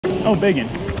Oh, biggin.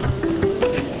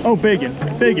 Oh, biggin.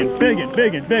 Biggin, biggin,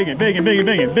 biggin, biggin, biggin, biggin,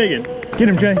 biggin, biggin. Get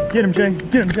him, Jay. Get him, Jay.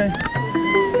 Get him, Jay.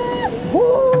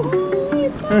 Woo!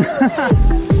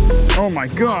 Oh my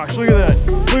gosh, look at that.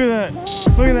 Look at that.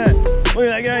 Look at that. Look at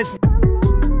that, guys.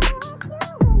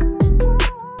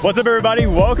 What's up, everybody?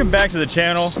 Welcome back to the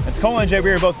channel. It's Cole and Jay.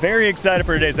 We are both very excited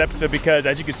for today's episode because,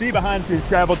 as you can see behind us, we've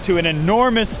traveled to an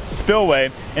enormous spillway.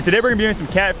 And today we're gonna be doing some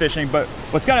catfishing, but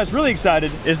what's got us really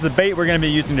excited is the bait we're gonna be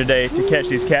using today to catch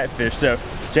these catfish. So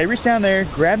Jay reached down there,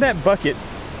 grabbed that bucket.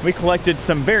 We collected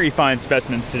some very fine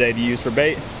specimens today to use for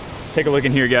bait. Take a look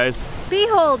in here, guys.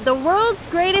 Behold, the world's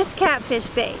greatest catfish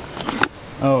bait.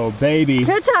 Oh, baby.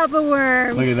 Catappa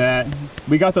worms. Look at that.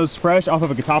 We got those fresh off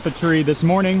of a catappa tree this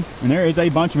morning, and there is a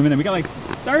bunch of them in there. We got like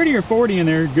 30 or 40 in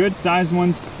there, good sized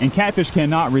ones, and catfish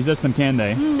cannot resist them, can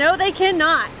they? No, they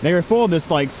cannot. They are full of this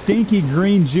like stinky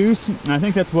green juice, and I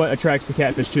think that's what attracts the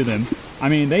catfish to them. I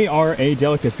mean, they are a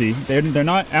delicacy. They're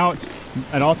not out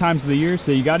at all times of the year,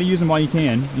 so you got to use them while you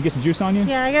can. You get some juice on you?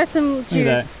 Yeah, I got some juice. Look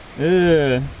at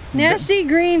that. Ugh. Nasty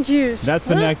green juice. That's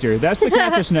the nectar. That's the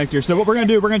catfish nectar. So what we're gonna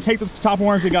do, we're gonna take those top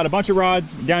worms. We got a bunch of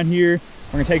rods down here.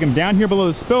 We're gonna take them down here below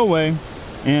the spillway,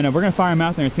 and we're gonna fire them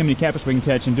out there and see how many catfish we can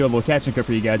catch and do a little catch and cook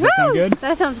for you guys. Does that sound good?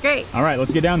 That sounds great. All right,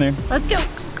 let's get down there. Let's go.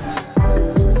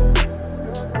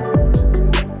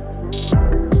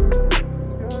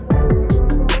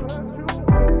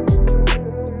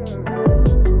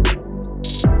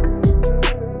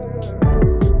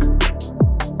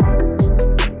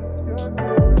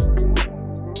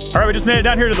 All right, we just made it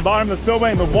down here to the bottom of the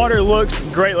spillway and the water looks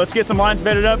great. Let's get some lines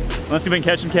bedded up. Let's see if we can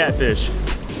catch some catfish.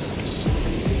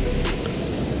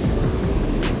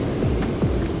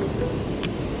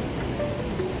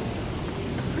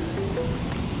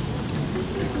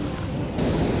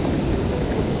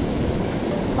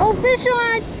 Oh, fish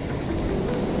on.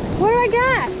 What do I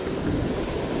got?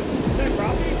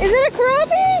 Is it a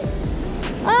crappie?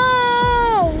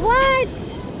 Oh, what?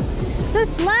 The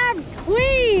slab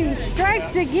queen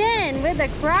strikes again with a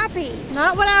crappie.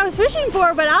 Not what I was fishing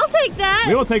for, but I'll take that.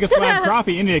 We will take a slab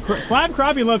crappie. Slab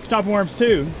crappie love catappa worms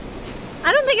too.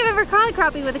 I don't think I've ever caught a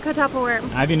crappie with a catappa worm.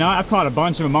 Have you not? I've caught a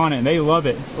bunch of them on it and they love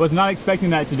it. Was not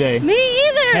expecting that today. Me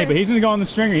either. Hey, but he's gonna go on the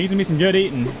stringer. He's gonna be some good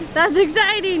eating. That's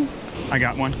exciting. I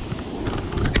got one.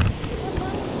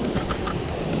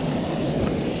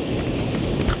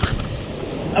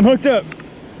 I'm hooked up.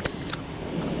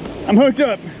 I'm hooked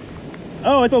up.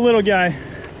 Oh, it's a little guy.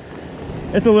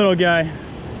 It's a little guy.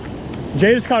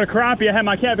 Jay just caught a crappie. I had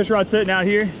my catfish rod sitting out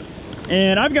here,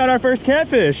 and I've got our first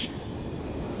catfish.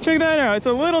 Check that out. It's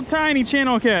a little tiny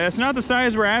channel cat. It's not the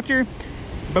size we're after,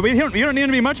 but you don't need him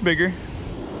to be much bigger.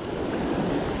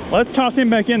 Let's toss him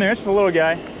back in there. It's just a little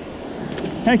guy.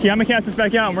 Thank you. I'm gonna cast this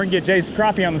back out, and we're gonna get Jay's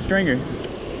crappie on the stringer.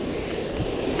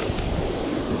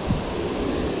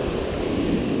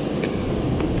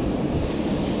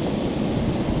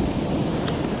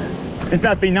 It's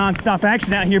about to be non-stop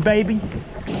action out here, baby.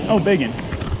 Oh, biggin.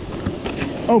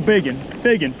 Oh, biggin.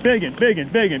 Biggin, biggin, biggin,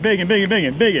 biggin, biggin, biggin,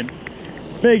 biggin, biggin,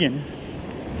 biggin.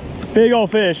 Big old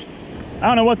fish. I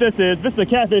don't know what this is. This is a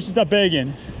catfish. It's a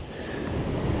biggin.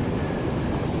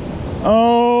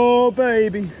 Oh,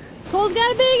 baby. Cole's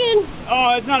got a biggin.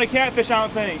 Oh, it's not a catfish, I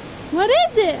don't think. What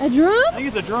is it? A drum? I think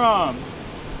it's a drum.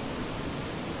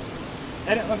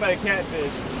 That didn't look like a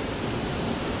catfish.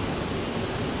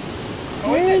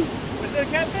 Oh, Where's... Is it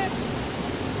a catfish?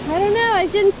 I don't know. I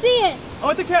didn't see it. Oh,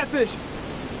 it's a catfish.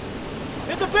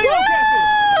 It's a big old catfish.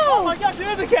 Oh my gosh, it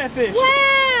is a catfish.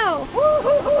 Wow. Woo,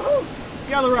 woo, woo, woo.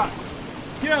 Get out of the rocks.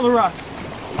 Get out of the rocks.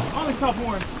 On the top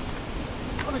one.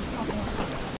 On the top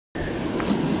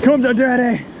one. Come to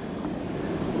daddy.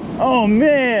 Oh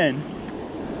man.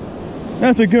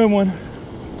 That's a good one.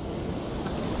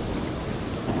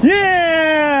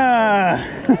 Yeah.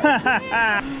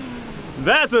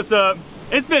 That's what's up.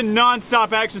 It's been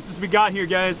non-stop action since we got here,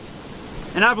 guys.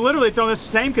 And I've literally thrown this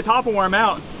same catappa worm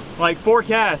out like 4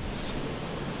 casts.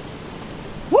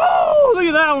 Woo! Look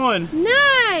at that one.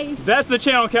 Nice. That's the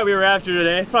channel cat we were after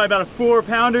today. It's probably about a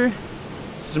 4-pounder.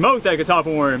 Smoked that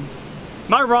catappa worm.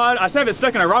 My rod, I said it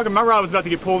stuck in a rock and my rod was about to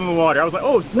get pulled in the water. I was like,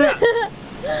 oh snap.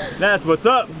 That's what's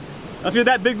up. Let's get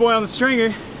that big boy on the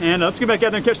stringer and let's get back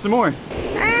out there and catch some more.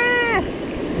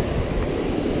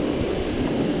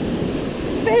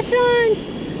 Fish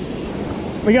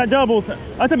on. We got doubles.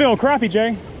 That's a big old crappie,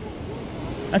 Jay.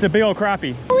 That's a big old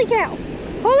crappie. Holy cow.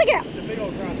 Holy cow. That's a big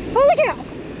old crappie. Holy cow.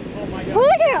 Oh my god.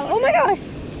 Holy cow. Oh my gosh.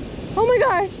 Oh my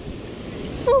gosh.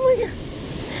 Oh my god.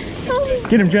 Oh my...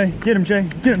 Get him, Jay. Get him, Jay.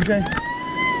 Get him, Jay.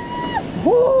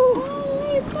 Woo!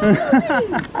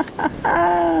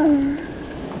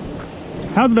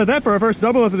 How's about that for our first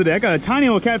double up of the day? I got a tiny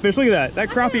little catfish. Look at that. That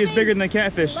crappie is bigger than the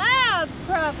catfish. Slab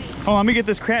crappie. Hold on, let me get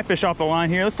this catfish off the line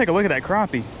here. Let's take a look at that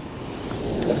crappie.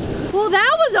 Well,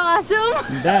 that was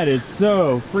awesome. That is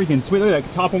so freaking sweet. Look at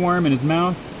that topple worm in his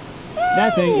mouth. Dang.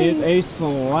 That thing is a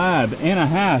slab and a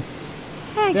half.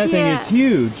 Heck That thing is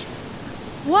huge.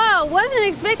 Whoa, wasn't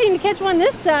expecting to catch one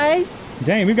this size.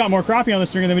 Dang, we've got more crappie on the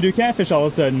stringer than we do catfish all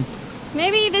of a sudden.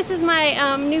 Maybe this is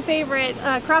my new favorite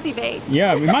crappie bait.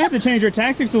 Yeah, we might have to change our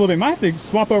tactics a little bit. Might have to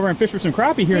swap over and fish for some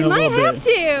crappie here in a little bit. We might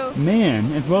have to.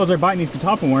 Man, as well as our biting these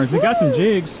topple worms, we got some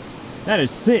jigs. That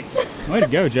is sick. Way to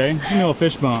go, Jay. Give me a little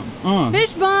fish bump.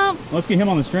 Fish bump. Let's get him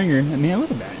on the stringer. And man,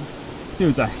 look at that. Dude,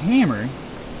 it's a hammer.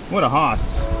 What a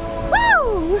hoss.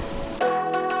 Woo!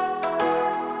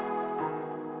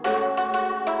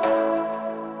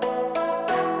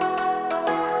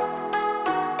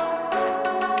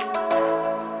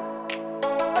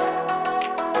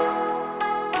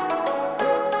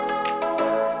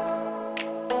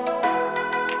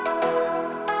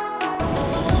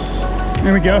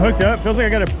 There we go, hooked up. Feels like I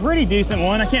got a pretty decent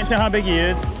one. I can't tell how big he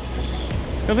is.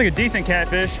 Feels like a decent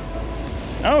catfish.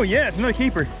 Oh yes, another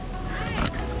keeper.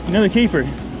 Another keeper.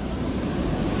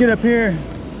 Get up here.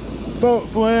 Boat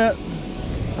flip.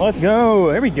 Let's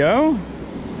go. There we go.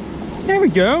 There we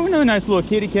go. Another nice little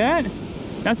kitty cat.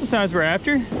 That's the size we're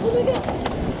after.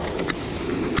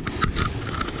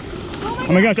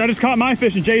 Oh my gosh, I just caught my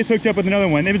fish and Jay's hooked up with another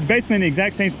one. It was basically in the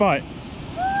exact same spot.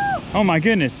 Oh my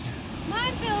goodness.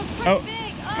 Mine feels pretty big.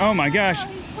 Oh my gosh.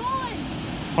 He's pulling.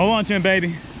 Hold on to him,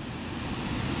 baby.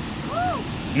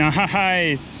 Woo.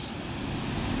 Nice.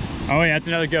 Oh yeah, that's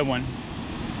another good one.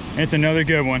 It's another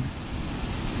good one.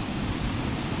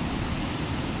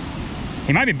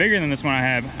 He might be bigger than this one I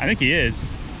have. I think he is.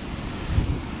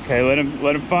 Okay, let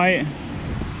him fight.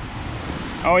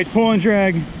 Oh, he's pulling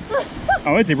drag.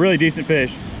 Oh, it's a really decent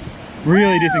fish.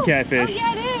 Really decent catfish. Oh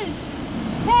yeah, it is.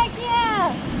 Heck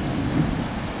yeah.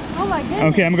 Oh my goodness.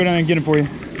 Okay, I'm gonna go down there and get him for you.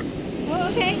 Oh,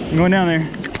 okay. I'm going down there.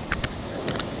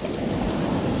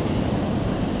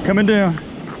 Coming down.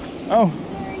 Oh.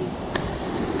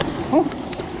 Oh.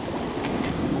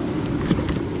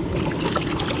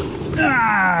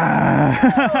 Ah.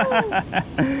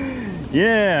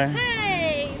 Yeah.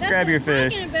 Hey, that's Grab what your I'm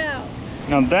fish. talking about.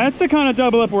 Now that's the kind of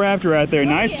double up we're after right there. Oh,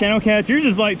 Nice yeah. channel cats. Yours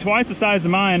is like twice the size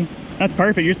of mine. That's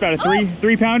perfect. Yours about a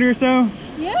three pounder or so.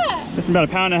 Yeah. This is about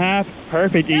 1.5 pounds.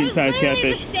 Perfect eating size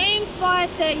catfish. The same spot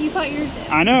that you caught yours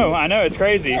in. I know, it's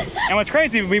crazy. And what's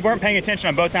crazy, we weren't paying attention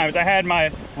on both times. I had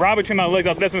my rod between my legs,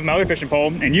 I was messing with my other fishing pole,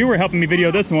 and you were helping me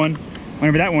video this one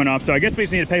whenever that went off. So I guess we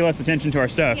just need to pay less attention to our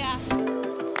stuff. Yeah.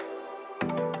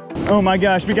 Oh my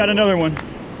gosh, we got another one.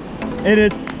 It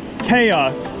is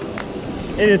chaos.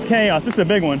 It is chaos. This is a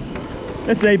big one.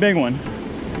 This is a big one.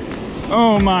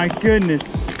 Oh my goodness.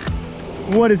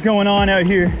 What is going on out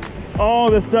here? All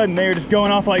of a sudden, they are just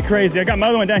going off like crazy. I got my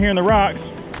other one down here in the rocks.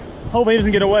 Hopefully he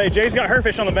doesn't get away. Jay's got her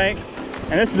fish on the bank,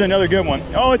 and this is another good one.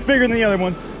 Oh, it's bigger than the other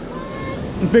ones.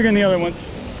 It's bigger than the other ones.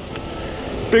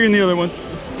 Bigger than the other ones.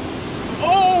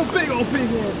 Oh, big old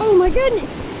one. Oh my goodness.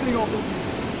 Big old big one.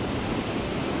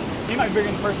 He might be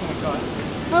bigger than the first one we caught.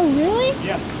 Oh really?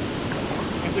 Yeah.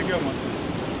 It's a good one.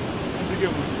 It's a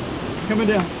good one. Coming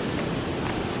down.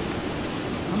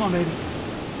 Come on, baby.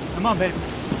 Come on, baby.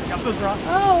 Got those rocks.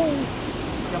 Oh.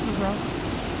 Got those rocks.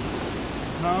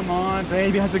 Come on,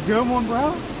 baby. That's a good one,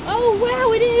 bro. Oh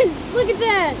wow, it is. Look at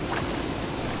that.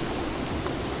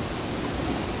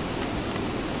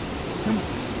 Come on.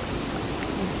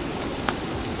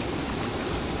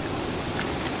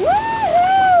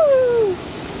 Woohoo!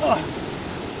 Oh.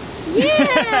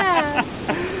 Yeah.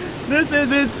 This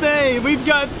is insane. We've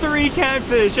got 3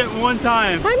 catfish at one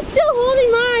time. I'm still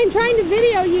holding mine, trying to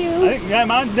video you. I think, yeah,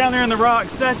 mine's down there in the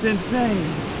rocks. That's insane.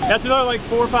 That's another like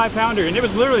 4 or 5 pounder, and it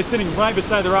was literally sitting right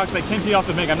beside the rocks, like 10 feet off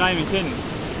the bank. I'm not even kidding.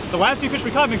 The last few fish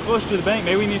we caught have been closer to the bank.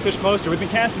 Maybe we need to fish closer. We've been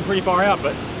casting pretty far out,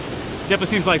 but definitely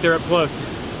seems like they're up close.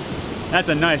 That's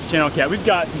a nice channel cat. We've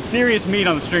got some serious meat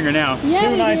on the stringer now. Yeah,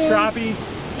 2 nice do. crappie,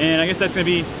 and I guess that's gonna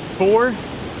be 4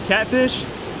 catfish.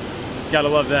 Gotta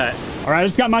love that. All right, I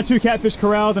just got my 2 catfish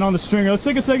corralled and on the stringer. Let's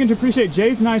take a second to appreciate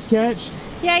Jay's nice catch.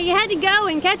 Yeah, you had to go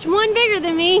and catch one bigger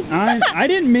than me. I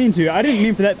didn't mean to. I didn't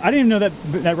mean for that. I didn't even know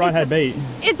that rod had bait.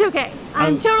 It's okay.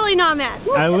 I'm totally not mad.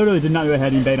 I literally did not know it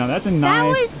had any bait on. That's a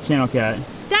nice channel cat.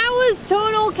 That was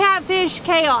total catfish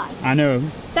chaos. I know.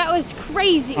 That was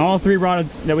crazy. All 3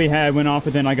 rods that we had went off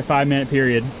within like a 5-minute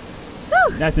period.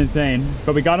 Whew. That's insane.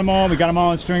 But we got them all. We got them all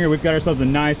on stringer. We've got ourselves a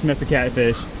nice mess of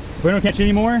catfish. If we don't catch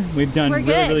any more, we've done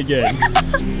really good.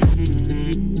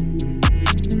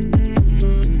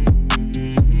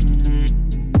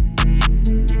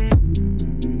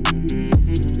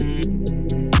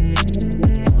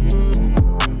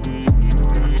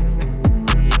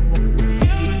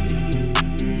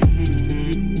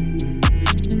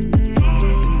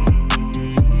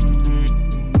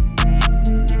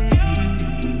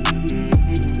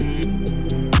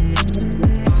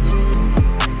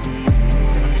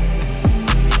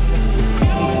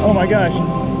 my gosh.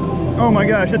 Oh my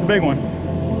gosh, it's a big one.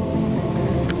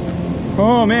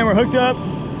 Oh man, we're hooked up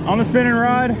on the spinning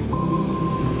rod.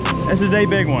 This is a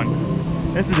big one.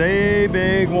 This is a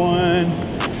big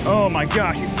one. Oh my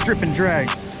gosh, he's stripping drag.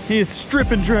 He is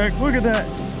stripping drag. Look at that.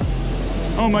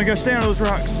 Oh my gosh, stay on those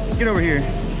rocks. Get over here.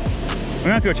 We're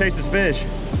gonna have to go chase this fish.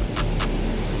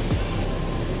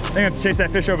 They're gonna have to chase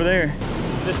that fish over there.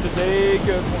 This is a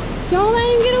good one. Don't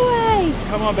let him get away.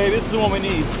 Come on, baby, this is the one we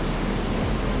need.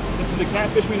 This is the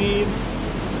catfish we need.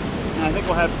 And I think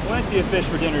we'll have plenty of fish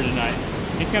for dinner tonight.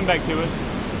 He's coming back to us.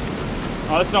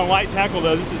 Oh, this is on light tackle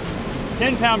though. This is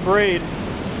 10-pound braid,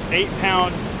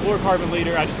 8-pound fluorocarbon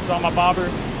leader. I just saw my bobber.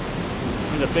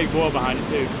 There's a big boil behind it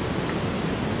too.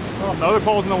 Oh, the other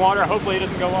pole's in the water. Hopefully it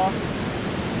doesn't go off.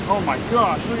 Oh my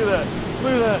gosh, look at that.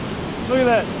 Look at that. Look at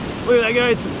that. Look at that,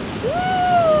 guys.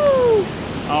 Woo!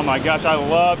 Oh my gosh, I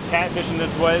love catfishing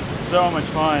this way. This is so much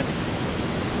fun.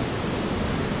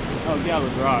 Oh, get out of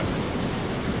those rocks.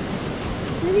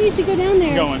 Maybe you should go down there.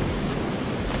 I'm going.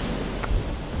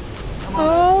 Come on.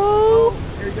 Oh.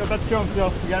 Here he goes, about to show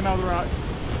himself. We got him out of the rocks.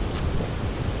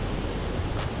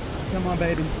 Come on,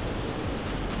 baby.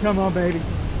 Come on, baby.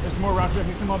 There's more rocks right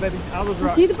here. Come on, baby. Out of those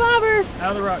rocks. See the bobber.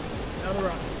 Out of the rocks. Out of the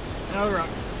rocks. Out of the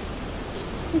rocks.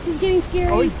 This is getting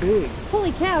scary. Oh, he's big.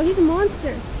 Holy cow, he's a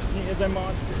monster. He is a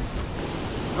monster.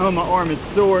 Oh, my arm is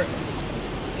sore.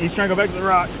 He's trying to go back to the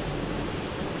rocks.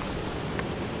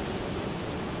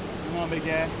 Come on, big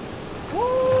guy.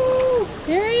 Woo!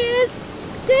 There he is.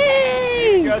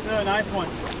 Dang! You guys know a nice one.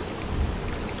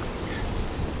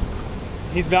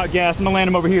 He's about gas. I'm gonna land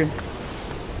him over here.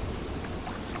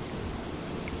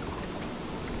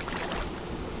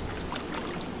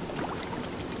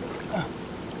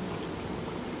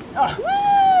 Woo!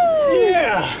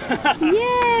 Yeah!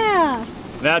 Yeah!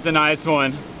 That's a nice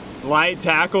one. Light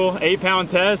tackle, 8-pound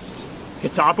test.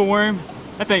 Catapa worm.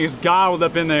 That thing is gobbled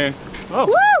up in there. Oh,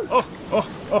 Woo! oh, oh,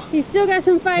 oh. He's still got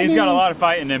some fight in him. He's got a lot of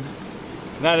fight in him.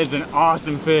 That is an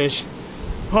awesome fish.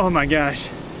 Oh my gosh.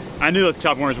 I knew those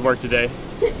catapa worms would work today.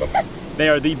 They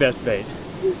are the best bait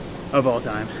of all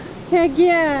time. Heck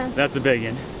yeah. That's a big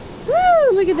one.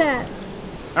 Woo! Look at that.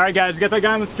 All right, guys, got that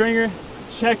guy on the stringer.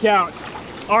 Check out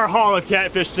our haul of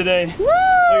catfish today. Woo! Look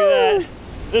at that.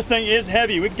 This thing is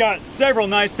heavy. We've got several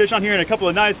nice fish on here and a couple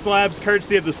of nice slabs,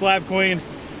 courtesy of the Slab Queen.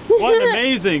 What an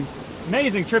amazing,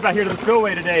 amazing trip out here to the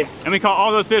spillway today. And we caught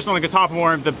all those fish on the catapa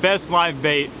worm the best live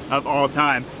bait of all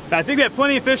time. But I think we have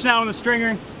plenty of fish now on the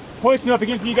stringer. Hoist them up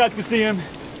again so you guys can see them.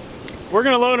 We're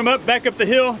gonna load them up, back up the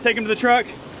hill, take them to the truck,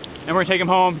 and we're gonna take them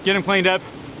home, get them cleaned up,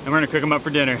 and we're gonna cook them up for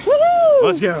dinner. Woo-hoo!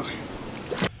 Let's go.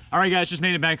 All right, guys, just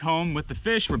made it back home with the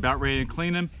fish. We're about ready to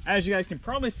clean them. As you guys can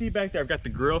probably see back there, I've got the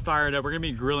grill fired up. We're gonna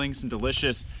be grilling some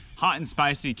delicious hot and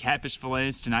spicy catfish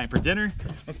fillets tonight for dinner.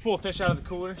 Let's pull a fish out of the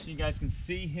cooler so you guys can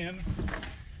see him.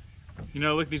 You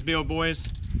know, look at these big old boys.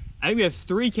 I think we have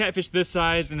 3 catfish this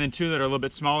size and then 2 that are a little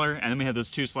bit smaller, and then we have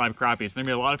those 2 slab crappies. They're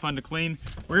gonna be a lot of fun to clean.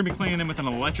 We're gonna be cleaning them with an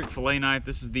electric fillet knife.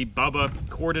 This is the Bubba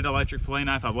corded electric fillet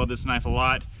knife. I love this knife a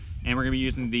lot. And we're gonna be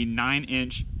using the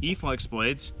 9-inch E-Flex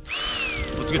blades.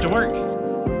 Let's get to work.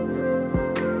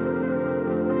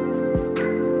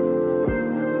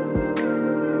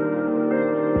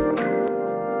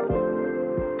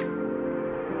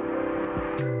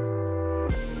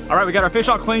 All right, we got our fish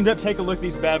all cleaned up. Take a look at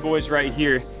these bad boys right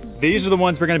here. These are the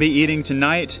ones we're gonna be eating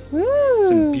tonight. Woo!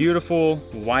 Some beautiful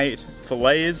white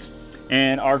fillets.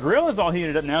 And our grill is all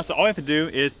heated up now, so all we have to do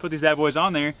is put these bad boys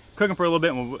on there, cook them for a little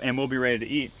bit, and we'll be ready to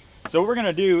eat. So what we're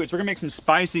gonna do is we're gonna make some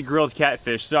spicy grilled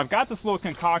catfish. So I've got this little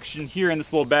concoction here in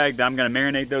this little bag that I'm gonna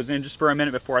marinate those in just for a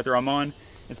minute before I throw them on.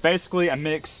 It's basically a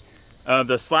mix of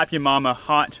the Slap Ya Mama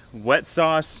hot wet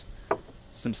sauce,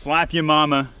 some Slap Ya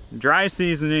Mama dry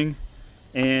seasoning,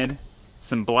 and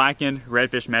some blackened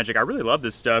redfish magic. I really love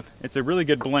this stuff. It's a really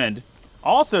good blend.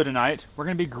 Also tonight, we're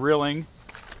gonna be grilling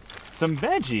some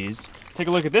veggies. Take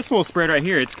a look at this little spread right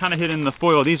here. It's kind of hidden in the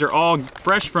foil. These are all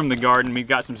fresh from the garden. We've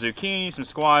got some zucchini, some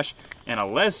squash, and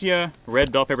Alessia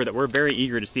red bell pepper that we're very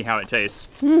eager to see how it tastes.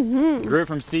 Grew it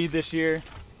from seed this year.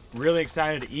 Really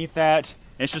excited to eat that.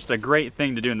 It's just a great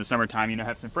thing to do in the summertime. You know,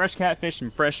 have some fresh catfish, some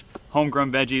fresh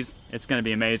homegrown veggies. It's gonna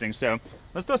be amazing. So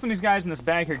let's throw some of these guys in this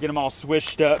bag here, get them all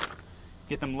swished up,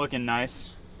 get them looking nice.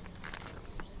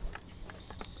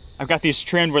 I've got these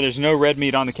trimmed where there's no red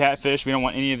meat on the catfish. We don't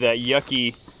want any of that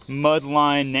yucky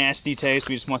mudline, nasty taste.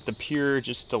 We just want the pure,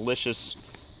 just delicious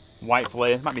white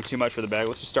fillet. It might be too much for the bag.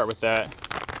 Let's just start with that.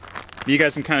 You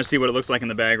guys can kind of see what it looks like in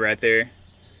the bag right there.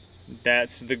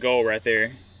 That's the goal right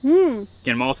there. Get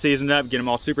them all seasoned up, get them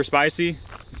all super spicy.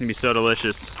 It's gonna be so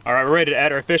delicious. All right, we're ready to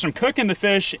add our fish. I'm cooking the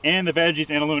fish and the veggies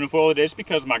in aluminum foil today just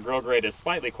because my grill grate is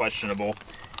slightly questionable.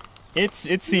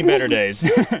 it's seen better days.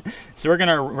 So we're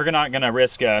not gonna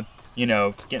risk you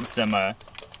know, getting some what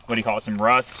do you call it, some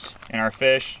rust in our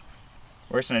fish.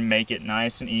 We're just gonna make it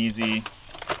nice and easy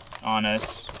on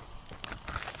us.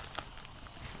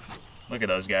 Look at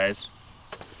those guys.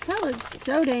 That looks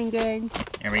so dang good.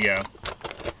 There we go.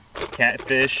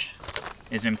 Catfish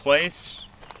is in place.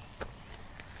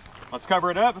 Let's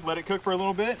cover it up, let it cook for a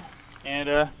little bit,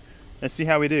 and let's see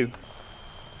how we do.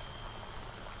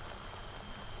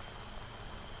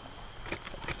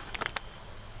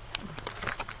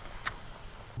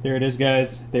 There it is,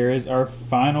 guys. There is our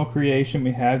final creation.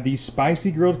 We have the spicy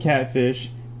grilled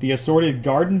catfish, the assorted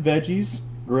garden veggies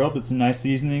grilled with some nice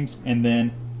seasonings, and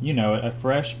then, you know, a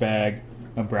fresh bag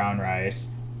of brown rice.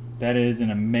 That is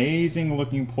an amazing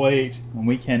looking plate, and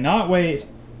we cannot wait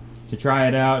to try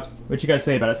it out. What you got to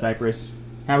say about it, Cypress?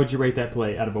 How would you rate that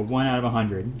plate out of a 1 out of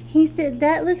 100? He said,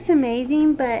 that looks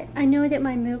amazing, but I know that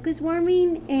my milk is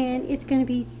warming and it's going to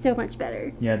be so much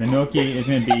better. Yeah, the milky is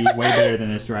going to be way better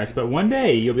than this rice, but one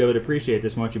day you'll be able to appreciate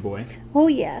this, won't you, boy? Oh,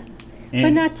 yeah. And but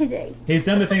not today. He's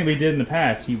done the thing that we did in the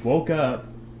past. He woke up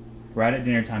right at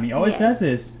dinner time. He always does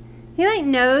this. He like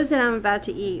knows that I'm about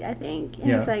to eat, I think.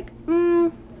 And it's like,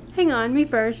 hang on, me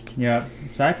first. Yeah,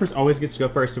 Cypress always gets to go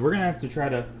first, so we're going to have to try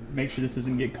to make sure this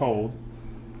doesn't get cold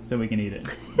so we can eat it.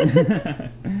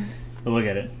 But look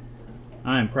at it.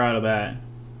 I am proud of that.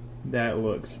 That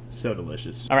looks so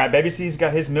delicious. All right, Baby C's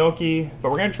got his milky,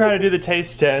 but we're going to try to do the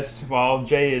taste test while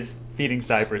Jay is feeding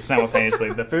Cypress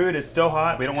simultaneously. The food is still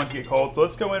hot. We don't want it to get cold, so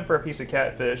let's go in for a piece of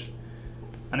catfish.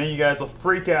 I know you guys will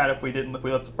freak out if we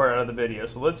let this part out of the video,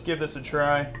 so let's give this a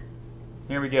try.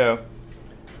 Here we go.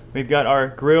 We've got our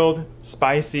grilled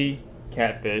spicy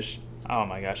catfish. Oh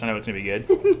my gosh, I know it's gonna be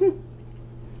good.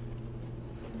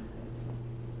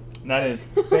 That is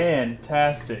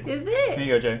fantastic. Is it? Here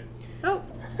you go, Jay. Oh.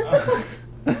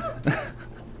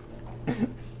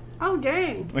 Oh,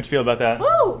 dang. What you feel about that?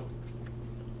 Oh,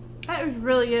 that was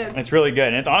really good. It's really good,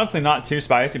 and it's honestly not too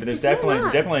spicy, but there's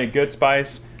definitely a good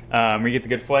spice. We get the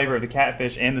good flavor of the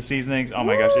catfish and the seasonings. Oh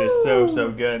my gosh, it is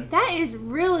so good. That is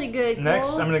really good, Cole. Next,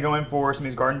 I'm going to go in for some of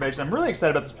these garden veggies. I'm really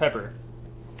excited about this pepper.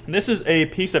 This is a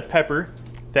piece of pepper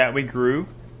that we grew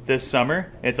this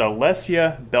summer. It's a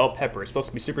Lesia bell pepper. It's supposed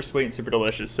to be super sweet and super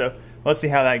delicious. So let's see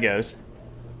how that goes.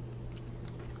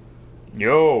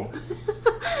 Yo.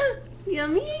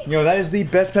 Yummy. Yo, that is the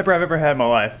best pepper I've ever had in my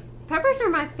life. Peppers are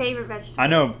my favorite vegetable. I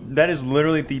know. That is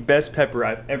literally the best pepper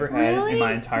I've ever had in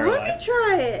my entire life. Let me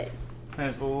try it. That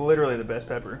is literally the best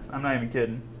pepper. I'm not even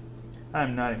kidding.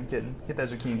 I'm not even kidding. Get that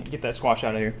zucchini. Get that squash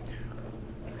out of here.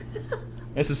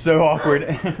 This is so awkward.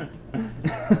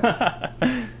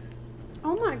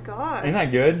 Oh my god. Ain't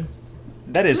that good?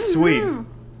 That is sweet.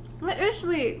 That is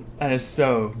sweet. That is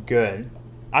so good.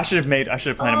 I should have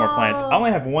planted more plants. I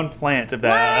only have one plant of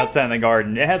that outside in the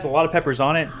garden. It has a lot of peppers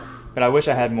on it, but I wish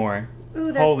I had more.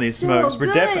 Ooh, that's Holy so smokes. good.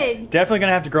 We're definitely going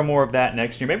to have to grow more of that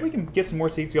next year. Maybe we can get some more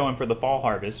seeds going for the fall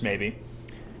harvest, maybe.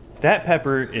 That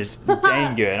pepper is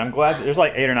dang good. I'm glad there's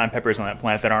like 8 or 9 peppers on that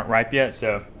plant that aren't ripe yet,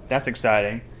 so that's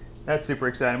exciting. That's super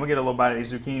exciting. We'll get a little bite of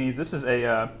these zucchinis. This is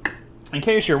a, in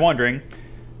case you're wondering,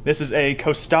 this is a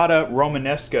Costata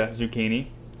Romanesca zucchini.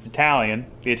 It's Italian.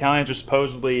 The Italians are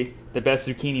supposedly the best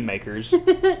zucchini makers. I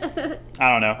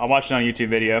don't know. I'll watch it on a YouTube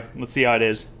video. Let's see how it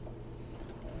is.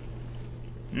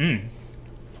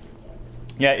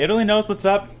 Yeah, Italy knows what's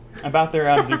up about their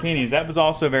zucchinis. That was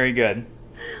also very good.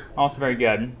 Also very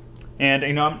good. And,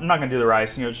 you know, I'm not going to do the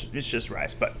rice. You know, it's just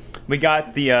rice. But we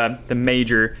got the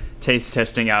major taste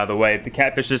testing out of the way. The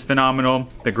catfish is phenomenal.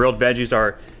 The grilled veggies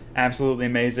are absolutely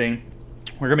amazing.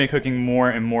 We're going to be cooking more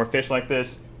and more fish like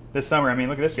this summer. I mean,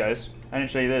 look at this, guys. I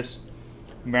didn't show you this.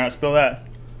 You better not spill that.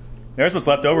 There's what's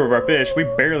left over of our fish. We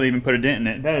barely even put a dent in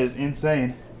it. That is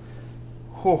insane.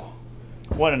 Whew.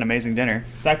 What an amazing dinner.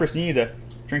 Cypress, you need to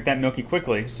drink that milky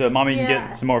quickly so Mommy can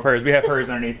get some more of hers. We have hers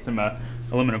underneath some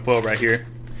aluminum foil right here.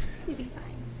 It'll be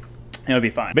fine. It'll be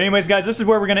fine. But anyways, guys, this is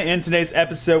where we're going to end today's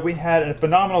episode. We had a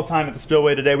phenomenal time at the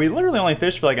Spillway today. We literally only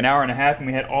fished for like an hour and a half, and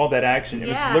we had all that action. It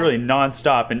was literally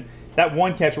non-stop. And that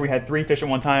one catch where we had 3 fish at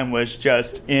one time was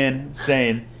just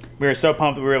insane. We were so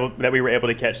pumped that we were able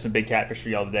to catch some big catfish for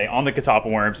y'all today on the catappa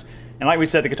worms. And like we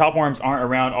said, the catappa worms aren't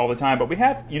around all the time, but we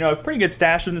have, you know, a pretty good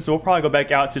stash of them, so we'll probably go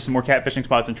back out to some more catfishing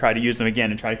spots and try to use them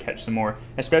again and try to catch some more,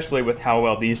 especially with how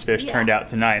well these fish turned out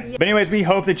tonight. But anyways, we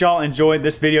hope that y'all enjoyed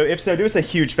this video. If so, do us a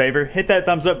huge favor, hit that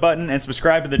thumbs up button and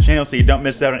subscribe to the channel so you don't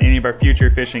miss out on any of our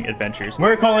future fishing adventures.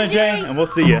 We're Cole and Jay, and we'll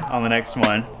see you on the next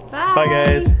one. Bye. Bye,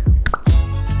 guys.